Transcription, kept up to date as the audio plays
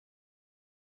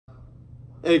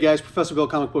Hey guys, Professor Bill,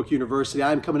 Comic Book University.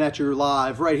 I'm coming at you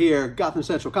live right here, Gotham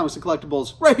Central, Comics and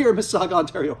Collectibles, right here in Mississauga,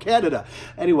 Ontario, Canada.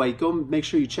 Anyway, go make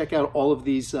sure you check out all of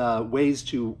these ways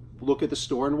to look at the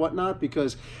store and whatnot,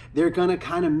 because they're going to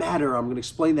kind of matter. I'm going to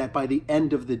explain that by the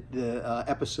end of the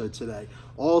episode today.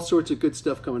 All sorts of good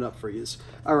stuff coming up for you.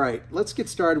 All right, let's get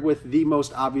started with the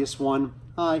most obvious one.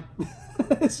 Hi.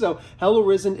 So, Hello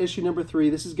Risen, issue number 3.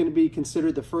 This is going to be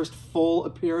considered the first full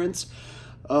appearance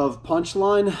of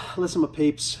Punchline. Listen, my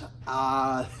peeps,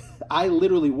 I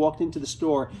literally walked into the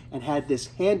store and had this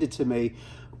handed to me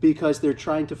because they're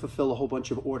trying to fulfill a whole bunch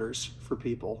of orders for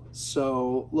people.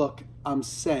 So look, I'm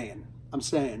saying,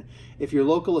 if you're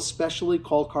local especially,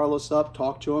 call Carlos up,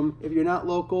 talk to him. If you're not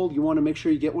local, you want to make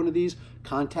sure you get one of these,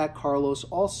 contact Carlos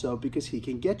also, because he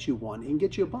can get you one. He can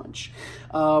get you a bunch.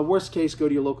 Worst case, go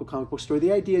to your local comic book store.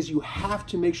 The idea is you have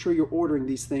to make sure you're ordering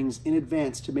these things in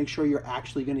advance to make sure you're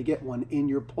actually going to get one in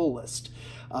your pull list.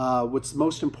 What's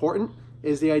most important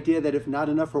is the idea that if not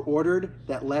enough are ordered,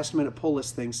 that last minute pull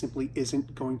list thing simply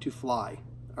isn't going to fly.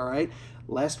 All right.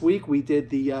 Last week we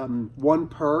did the one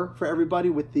per for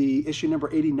everybody with the issue number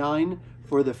 89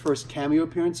 for the first cameo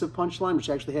appearance of Punchline, which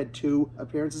actually had 2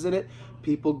 appearances in it.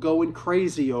 People going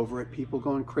crazy over it.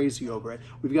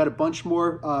 We've got a bunch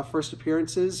more first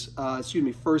appearances,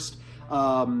 first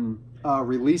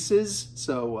releases.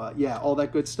 So yeah, all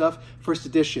that good stuff. First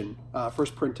edition,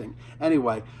 first printing.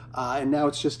 Anyway, and now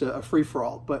it's just a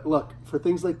free-for-all. But look, for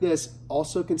things like this,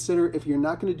 also consider, if you're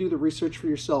not going to do the research for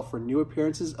yourself for new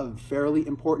appearances of fairly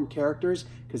important characters,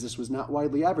 because this was not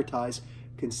widely advertised,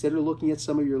 consider looking at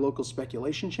some of your local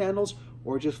speculation channels,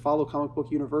 or just follow Comic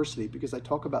Book University, because I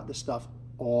talk about this stuff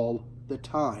all the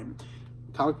time.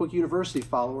 Comic Book University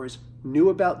followers knew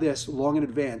about this long in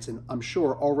advance, and I'm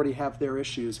sure already have their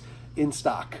issues in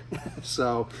stock.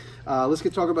 So let's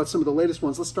get talking about some of the latest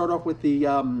ones. Let's start off with the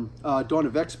Dawn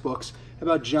of X books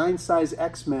about giant size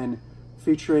X-Men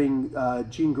featuring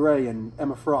Jean Grey and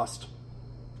Emma Frost.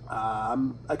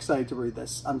 I'm excited to read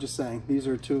this. I'm just saying, these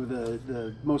are 2 of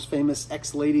the most famous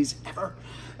X-ladies ever.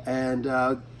 And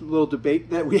a little debate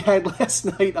that we had last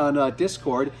night on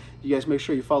Discord. You guys make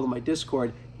sure you follow my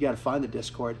Discord. You got to find the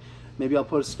Discord. Maybe I'll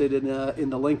post it in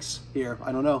the links here.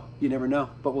 I don't know. You never know,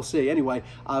 but we'll see. Anyway,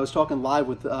 I was talking live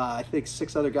with I think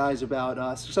 6 other guys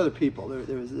about 6 other people.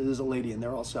 There's a lady in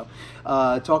there also,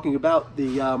 talking about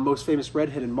the most famous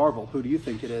redhead in Marvel. Who do you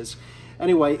think it is?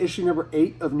 Anyway, issue number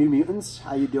 8 of New Mutants.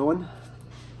 How you doing?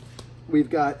 We've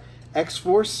got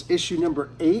X-Force issue number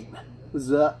 8.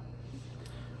 What's up?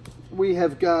 We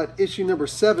have got issue number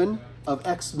 7 of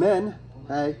X-Men.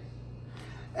 Hey.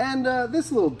 And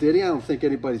this little ditty, I don't think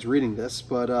anybody's reading this,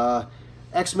 but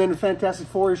X-Men and Fantastic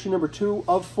Four, issue number 2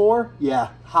 of 4. Yeah,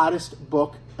 hottest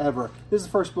book ever. This is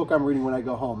the first book I'm reading when I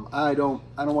go home. I don't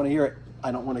want to hear it.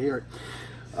 I don't want to hear it.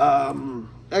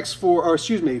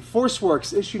 Force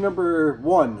Works, issue number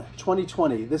 1,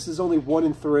 2020. This is only 1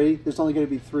 in 3. There's only going to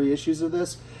be 3 issues of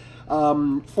this.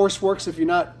 Force Works, if you're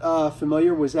not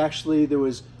familiar, was actually, there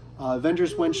was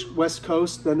Avengers West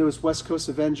Coast, then there was West Coast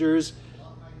Avengers.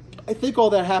 I think all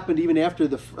that happened even after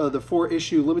the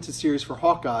 4-issue limited series for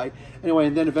Hawkeye. Anyway,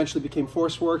 and then eventually became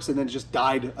Force Works, and then it just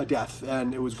died a death,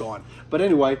 and it was gone. But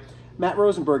anyway, Matt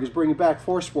Rosenberg is bringing back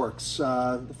Force Works.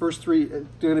 The first 3, there are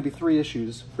going to be 3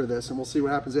 issues for this, and we'll see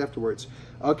what happens afterwards.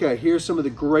 Okay, here's some of the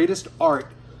greatest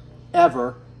art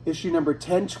ever. Issue number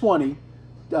 1020,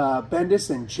 Bendis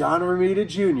and John Romita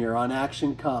Jr. on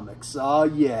Action Comics. Oh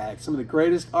yeah, some of the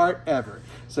greatest art ever.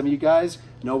 Some of you guys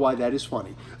know why that is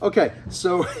funny. Okay,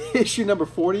 so issue number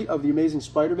 40 of The Amazing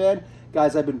Spider-Man.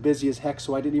 Guys, I've been busy as heck,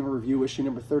 so I didn't even review issue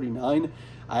number 39.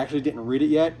 I actually didn't read it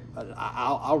yet.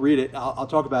 I'll read it. I'll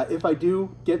talk about it. If I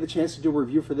do get the chance to do a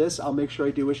review for this, I'll make sure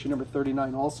I do issue number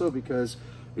 39 also, because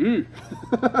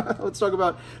let's talk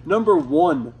about number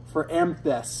 1 for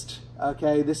Amethyst.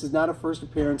 Okay, this is not a first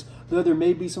appearance, though there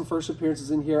may be some first appearances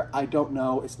in here. I don't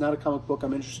know. It's not a comic book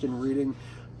I'm interested in reading,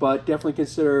 but definitely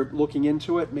consider looking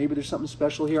into it. Maybe there's something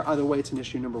special here. Either way, it's an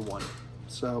issue number 1.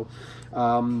 So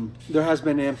there has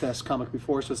been an Amethyst comic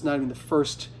before, so it's not even the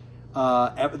first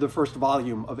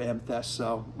volume of Amethyst.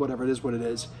 So whatever it is, what it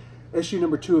is. Issue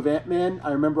number 2 of Ant-Man. I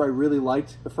remember I really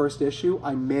liked the first issue.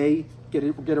 I may get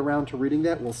around to reading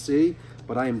that. We'll see.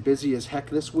 But I am busy as heck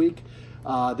this week.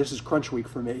 This is crunch week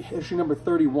for me. Issue number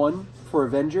 31 for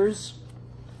Avengers.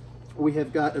 We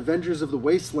have got Avengers of the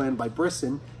Wasteland by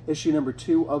Brisson, issue number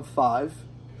 2 of 5.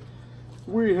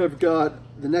 We have got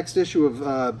the next issue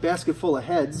of Basket Full of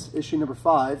Heads, issue number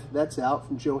 5. That's out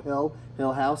from Joe Hill,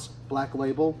 Hill House, Black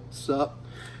Label, sup.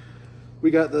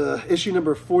 We got the issue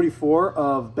number 44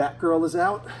 of Batgirl is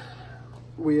out.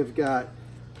 We have got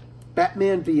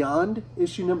Batman Beyond,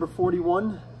 issue number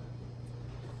 41.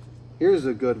 Here's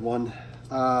a good one.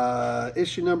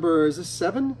 Issue number, is this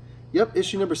 7? Yep,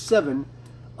 issue number 7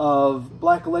 of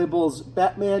Black Label's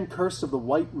Batman Curse of the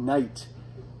White Knight.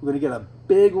 We're going to get a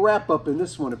big wrap-up in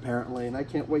this one, apparently, and I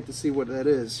can't wait to see what that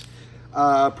is.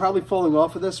 Probably falling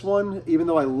off of this one, even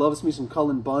though I loves me some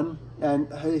Cullen Bunn and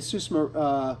Jesus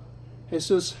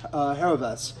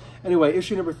Hervas. Anyway,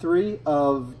 issue number 3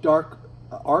 of Dark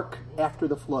Ark After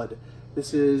the Flood.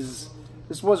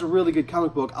 This was a really good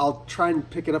comic book. I'll try and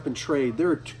pick it up in trade. There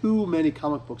are too many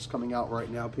comic books coming out right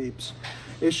now, peeps.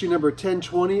 Issue number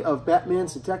 1020 of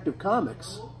Batman's Detective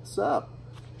Comics. What's up?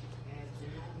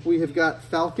 We have got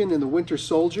Falcon and the Winter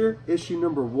Soldier, issue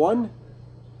number 1.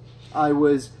 I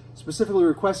was specifically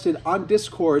requested on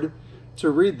Discord to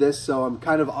read this, so I'm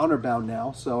kind of honor bound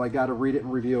now, so I got to read it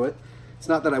and review it. It's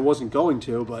not that I wasn't going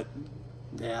to, but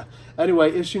yeah.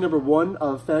 Anyway, issue number 1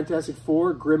 of Fantastic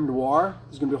Four, Grim Noir.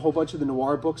 There's going to be a whole bunch of the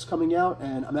noir books coming out,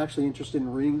 and I'm actually interested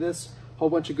in reading this. Whole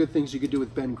bunch of good things you could do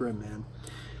with Ben Grimm, man.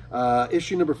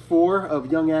 Issue number 4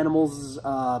 of Young Animals'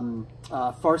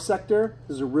 Far Sector.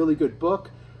 This is a really good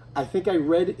book. I think I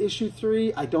read issue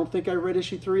 3. I don't think I read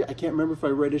issue 3. I can't remember if I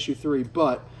read issue 3,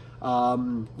 but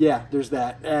yeah, there's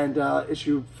that. And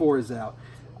issue 4 is out.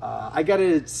 I got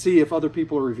to see if other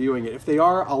people are reviewing it. If they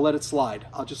are, I'll let it slide.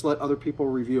 I'll just let other people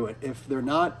review it. If they're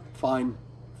not, fine.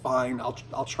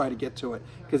 I'll try to get to it,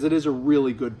 because it is a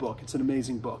really good book. It's an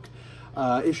amazing book.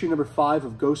 Issue number 5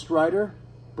 of Ghost Rider.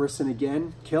 Brisson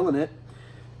again, killing it.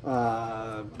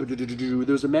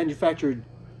 There's a manufactured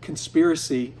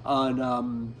conspiracy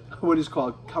on what is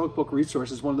called Comic Book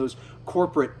Resources, one of those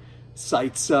corporate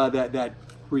sites that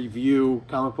review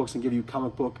comic books and give you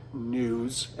comic book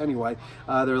news. Anyway,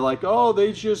 they're like, oh,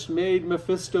 they just made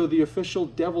Mephisto the official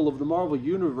devil of the Marvel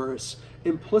Universe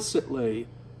implicitly.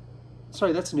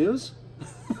 Sorry, that's news?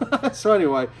 So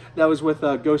anyway, that was with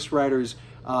Ghost Rider's,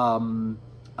 the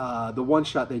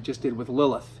one-shot they just did with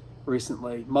Lilith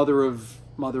recently. Mother of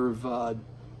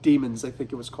Demons, I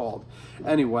think it was called.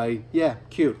 Anyway, yeah,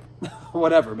 cute.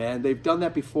 Whatever, man. They've done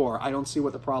that before. I don't see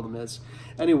what the problem is.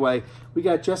 Anyway, we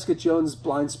got Jessica Jones'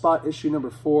 Blind Spot, issue number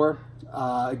 4.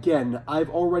 Again, I've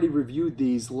already reviewed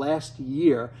these last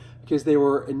year because they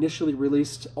were initially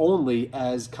released only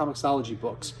as Comixology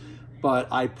books. But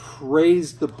I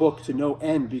praised the book to no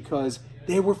end because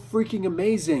they were freaking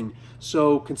amazing.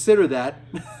 So consider that.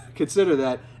 Consider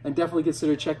that, and definitely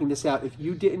consider checking this out. If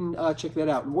you didn't check that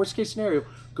out, in worst case scenario,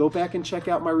 go back and check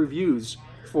out my reviews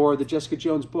for the Jessica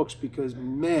Jones books, because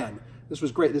man, this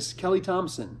was great. This is Kelly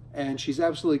Thompson, and she's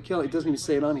absolutely killing it. It doesn't even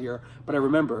say it on here, but I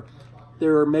remember.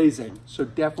 They're amazing, so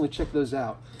definitely check those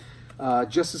out.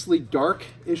 Justice League Dark,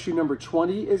 issue number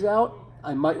 20 is out.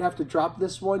 I might have to drop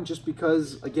this one just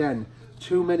because, again,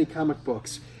 too many comic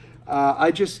books.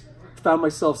 I just found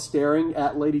myself staring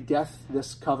at Lady Death,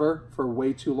 this cover, for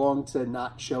way too long to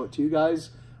not show it to you guys.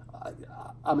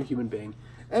 I'm a human being.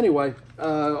 Anyway,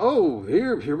 oh,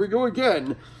 here we go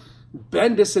again.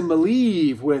 Bendis and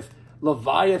Malieve with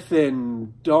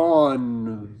Leviathan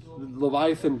Dawn,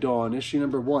 issue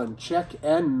number 1. Check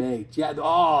and mate. Yeah,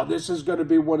 oh, this is going to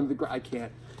be one of the... I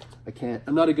can't.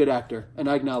 I'm not a good actor, and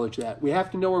I acknowledge that. We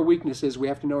have to know our weaknesses. We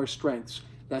have to know our strengths.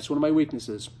 That's one of my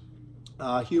weaknesses.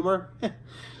 Humor.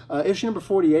 Issue number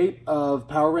 48 of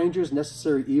Power Rangers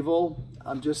Necessary Evil.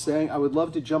 I'm just saying, I would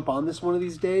love to jump on this one of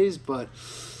these days, but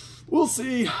we'll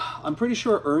see. I'm pretty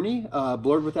sure Ernie,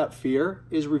 Blurred Without Fear,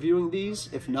 is reviewing these.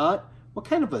 If not, what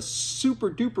kind of a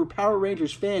super duper Power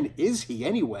Rangers fan is he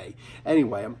anyway?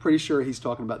 Anyway, I'm pretty sure he's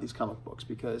talking about these comic books,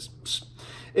 because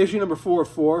issue number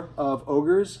 404 of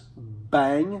Ogres,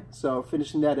 bang. So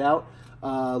finishing that out.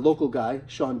 Local guy,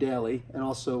 Sean Daly, and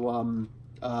also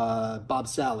Bob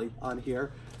Sally on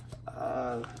here.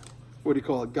 What do you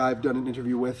call it? Guy I've done an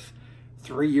interview with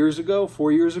 4 years ago,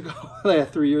 yeah,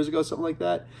 3 years ago, something like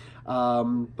that.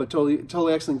 But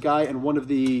totally excellent guy, and one of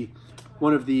the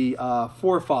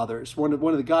forefathers, one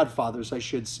of the godfathers, I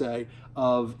should say,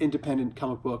 of independent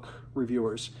comic book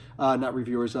reviewers, not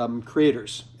reviewers,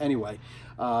 creators. Anyway,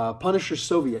 Punisher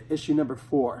Soviet, issue number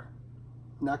 4.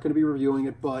 Not going to be reviewing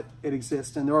it, but it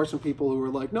exists, and there are some people who are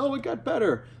like, no, it got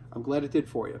better. I'm glad it did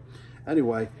for you.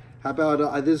 Anyway, how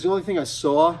about, this is the only thing I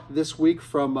saw this week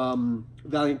from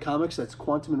Valiant Comics. That's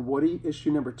Quantum and Woody,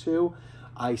 issue number 2.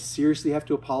 I seriously have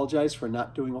to apologize for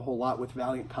not doing a whole lot with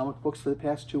Valiant comic books for the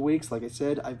past 2 weeks. Like I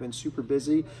said, I've been super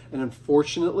busy, and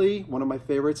unfortunately, one of my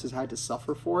favorites has had to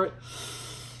suffer for it.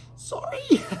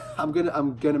 Sorry. I'm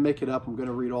gonna make it up. I'm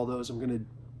gonna read all those. I'm gonna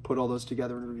put all those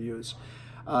together in reviews.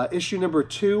 Issue number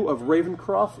 2 of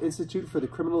Ravencroft, Institute for the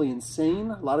Criminally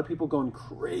Insane. A lot of people going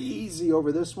crazy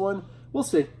over this one. We'll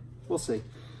see. We'll see.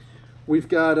 We've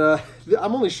got,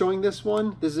 I'm only showing this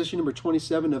one. This is issue number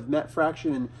 27 of Matt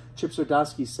Fraction and Chip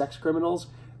Zdarsky's Sex Criminals.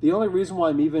 The only reason why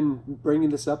I'm even bringing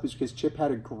this up is because Chip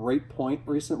had a great point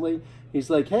recently. He's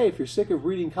like, hey, if you're sick of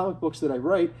reading comic books that I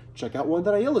write, check out one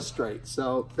that I illustrate.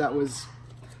 So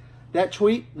that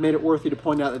tweet made it worthy to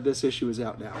point out that this issue is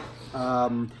out now.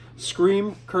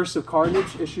 Scream, Curse of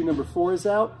Carnage, issue number 4 is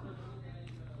out.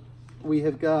 We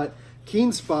have got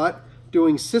Keen Spot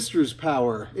doing Sister's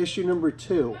Power, issue number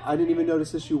 2. I didn't even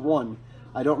notice issue 1.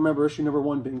 I don't remember issue number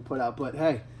 1 being put out, but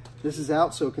hey, this is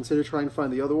out, so consider trying to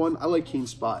find the other one. I like Keen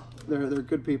Spot. They're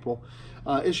good people.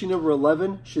 Issue number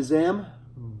 11, Shazam,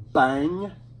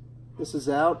 Bang. This is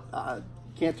out.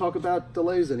 Can't talk about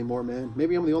delays anymore, man.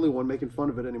 Maybe I'm the only one making fun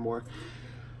of it anymore.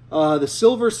 The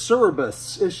Silver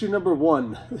Cerebus, issue number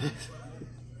 1.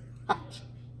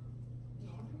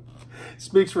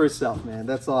 Speaks for itself, man.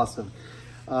 That's awesome.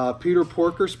 Peter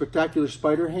Porker, Spectacular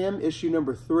Spider-Ham, issue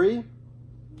number 3.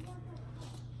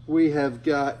 We have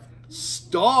got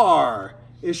Star,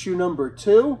 issue number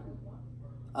 2.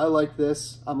 I like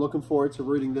this. I'm looking forward to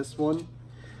reading this one.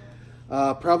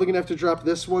 Probably going to have to drop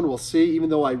this one. We'll see, even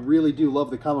though I really do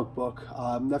love the comic book.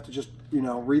 I'm going to have to just,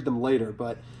 read them later.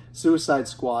 But Suicide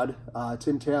Squad,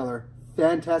 Tim Taylor,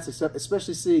 fantastic stuff,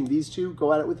 especially seeing these two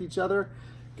go at it with each other.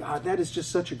 God, that is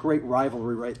just such a great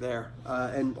rivalry right there.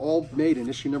 And all made in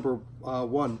issue number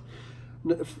 1.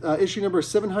 Issue number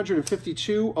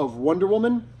 752 of Wonder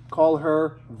Woman. Call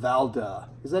her Valda.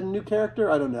 Is that a new character?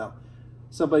 I don't know.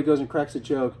 Somebody goes and cracks a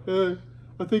joke. Hey,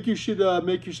 I think you should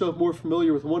make yourself more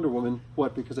familiar with Wonder Woman.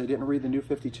 What, because I didn't read the new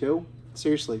 52?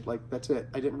 Seriously, like, that's it.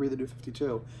 I didn't read the new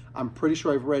 52. I'm pretty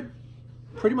sure I've read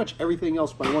pretty much everything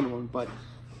else by Wonder Woman, but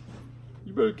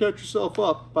you better catch yourself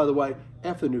up, by the way,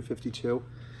 after the new 52.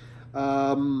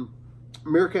 Mirka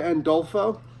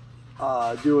Andolfo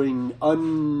doing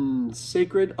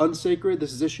Unsacred.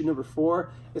 This is issue number 4.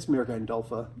 It's Mirka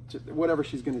Andolfo. Whatever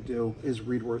she's going to do is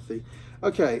read-worthy.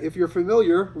 Okay, if you're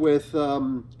familiar with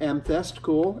Amthest,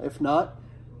 cool. If not,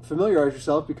 familiarize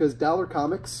yourself, because Dollar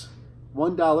Comics,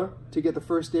 $1 to get the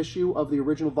first issue of the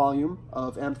original volume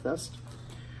of Amthest.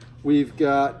 We've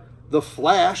got The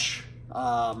Flash,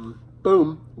 boom,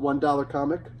 $1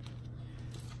 comic.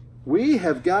 We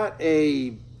have got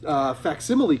a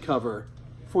facsimile cover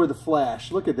for The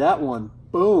Flash. Look at that one.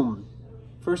 Boom.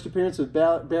 First appearance of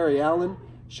Barry Allen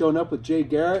showing up with Jay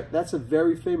Garrett. That's a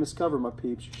very famous cover, my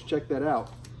peeps. You should check that out.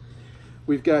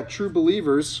 We've got True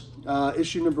Believers,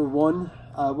 issue number 1.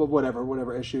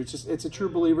 Whatever issue. It's a True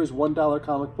Believers $1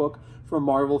 comic book from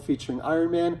Marvel featuring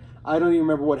Iron Man. I don't even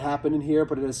remember what happened in here,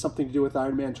 but it has something to do with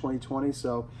Iron Man 2020.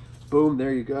 So, boom,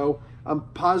 there you go. I'm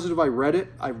positive I read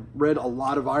it. I read a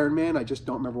lot of Iron Man. I just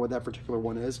don't remember what that particular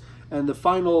one is. And the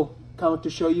final comic to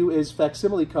show you is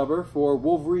facsimile cover for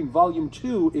Wolverine Volume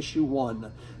 2, Issue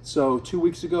 1. So 2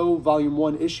 weeks ago, Volume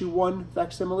 1, Issue 1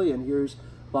 facsimile, and here's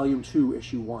Volume 2,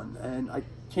 Issue 1. And I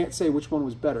can't say which one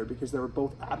was better because they were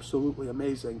both absolutely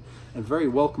amazing and very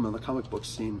welcome on the comic book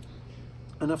scene.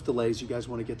 Enough delays, you guys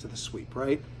want to get to the sweep,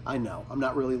 right? I know, I'm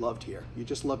not really loved here. You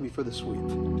just love me for the sweep.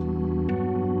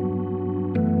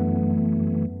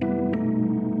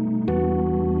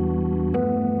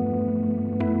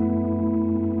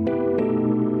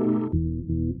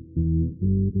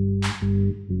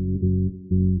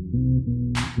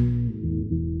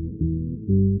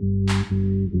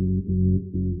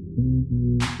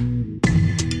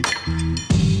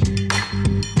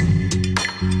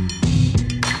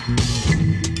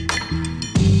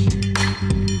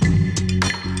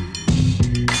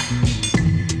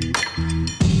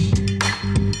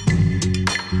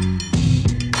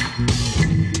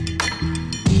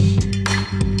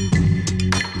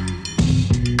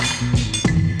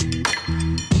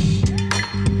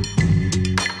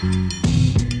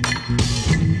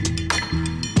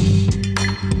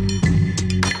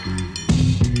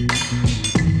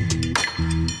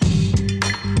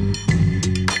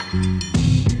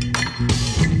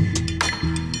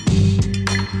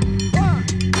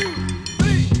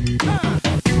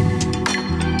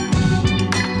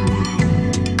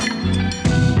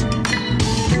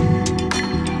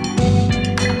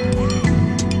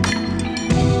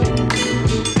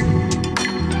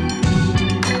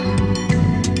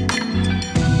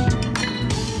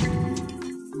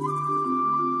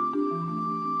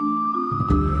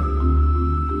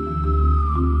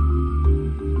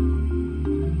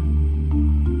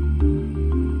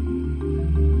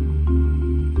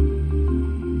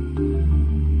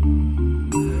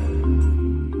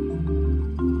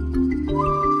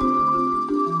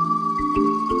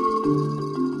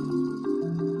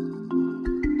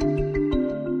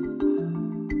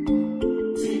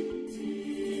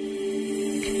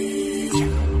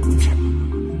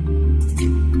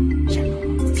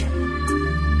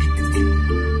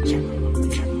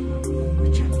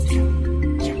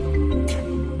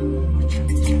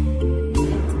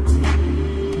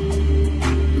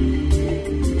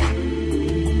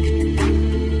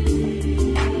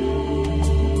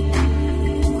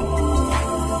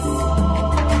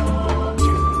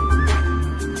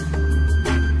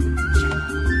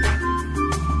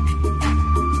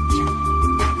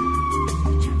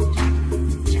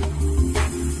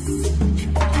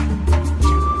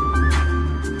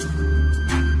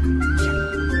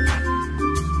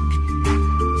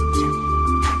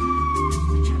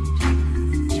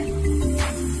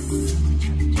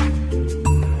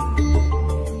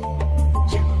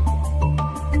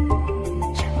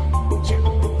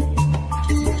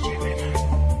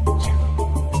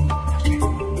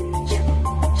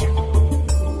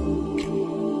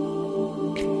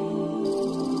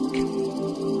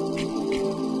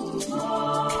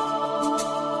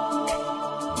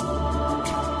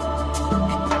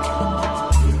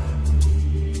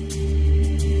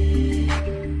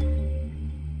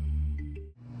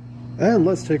 And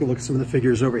let's take a look at some of the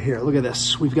figures over here. Look at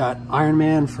this. We've got Iron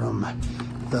Man from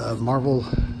the Marvel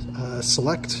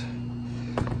Select.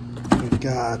 We've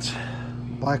got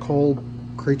black hole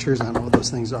creatures. I don't know what those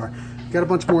things are. Got a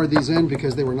bunch more of these in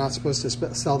because they were not supposed to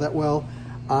sell that well.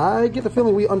 I get the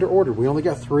feeling we underordered. We only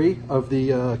got 3 of the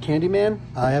Candyman.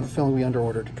 I have a feeling we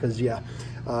underordered because, yeah,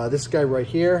 this guy right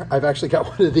here, I've actually got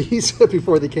one of these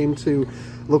before they came to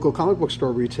local comic book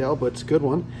store retail, but it's a good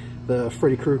one. The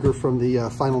Freddy Krueger from the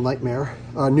Final Nightmare,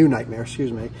 New Nightmare,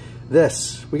 excuse me.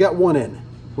 This, we got one in.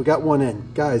 We got one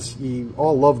in. Guys, you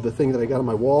all love the thing that I got on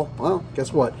my wall. Well,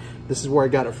 guess what? This is where I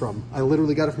got it from. I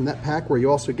literally got it from that pack where you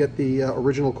also get the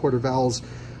original Quarter Val's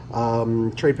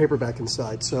trade paperback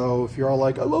inside. So if you're all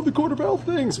like, I love the Quarter Val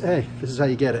things, hey, this is how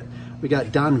you get it. We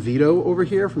got Don Vito over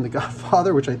here from The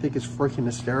Godfather, which I think is freaking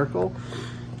hysterical.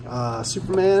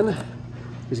 Superman,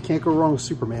 because you can't go wrong with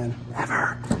Superman,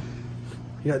 ever.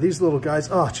 Yeah, these little guys,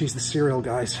 oh geez, the cereal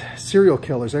guys, serial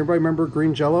killers. Everybody remember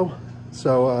Green Jello?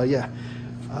 So yeah,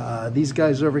 these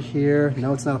guys over here,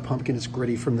 no, it's not a pumpkin, it's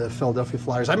Gritty from the Philadelphia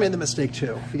Flyers. I made the mistake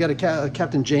too. If you got a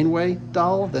Captain Janeway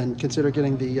doll, then consider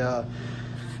getting the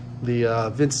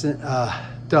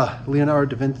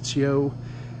Leonardo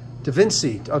da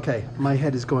Vinci. Okay, my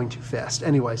head is going too fast.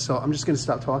 Anyway, so I'm just going to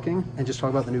stop talking and just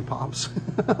talk about the new pops.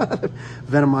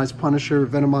 Venomized Punisher,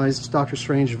 Venomized Doctor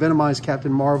Strange, Venomized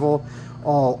Captain Marvel,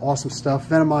 all awesome stuff.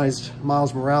 Venomized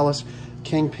Miles Morales,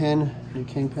 Kingpin, new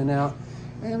Kingpin out.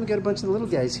 And we got a bunch of the little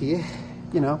guys here.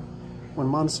 You know, when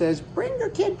mom says, bring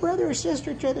your kid brother or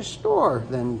sister to the store,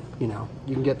 then, you know,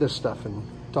 you can get this stuff and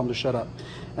tell them to shut up.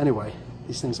 Anyway,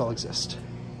 these things all exist.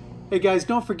 Hey guys,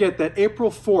 don't forget that April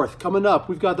 4th coming up,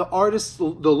 we've got the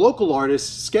local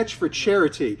artists sketch for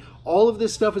charity. All of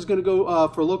this stuff is going to go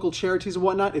for local charities and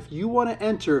whatnot. If you want to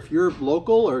enter, if you're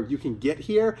local or you can get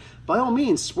here, by all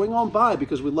means, swing on by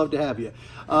because we'd love to have you.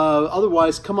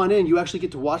 Otherwise, come on in. You actually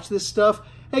get to watch this stuff.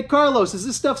 Hey Carlos, is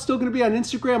this stuff still going to be on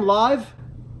Instagram Live?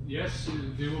 Yes,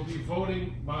 they will be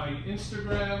voting by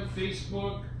Instagram,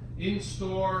 Facebook,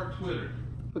 in-store, Twitter.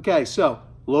 Okay, so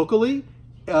locally,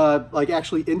 like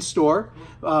actually in store,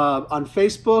 on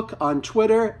Facebook, on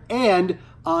Twitter, and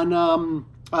on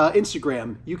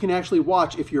Instagram. You can actually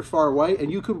watch if you're far away,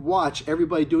 and you could watch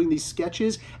everybody doing these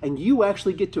sketches, and you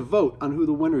actually get to vote on who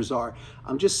the winners are.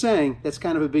 I'm just saying that's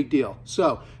kind of a big deal.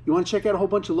 So you want to check out a whole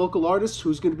bunch of local artists?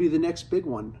 Who's going to be the next big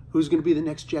one? Who's going to be the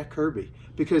next Jack Kirby?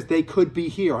 Because they could be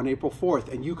here on April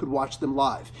 4th and you could watch them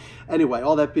live. Anyway,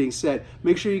 all that being said,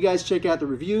 make sure you guys check out the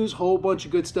reviews. Whole bunch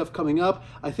of good stuff coming up.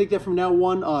 I think that from now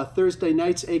on, Thursday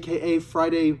nights, aka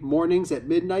Friday mornings at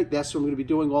midnight, that's when I'm going to be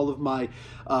doing all of my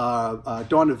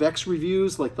Dawn of X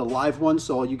reviews, like the live ones,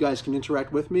 so you guys can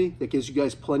interact with me. That gives you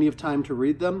guys plenty of time to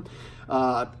read them.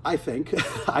 I think.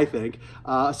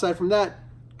 Aside from that,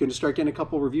 going to start getting a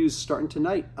couple reviews starting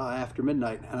tonight after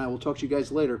midnight, and I will talk to you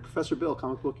guys later. Professor Bill,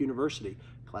 Comic Book University.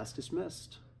 Class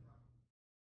dismissed.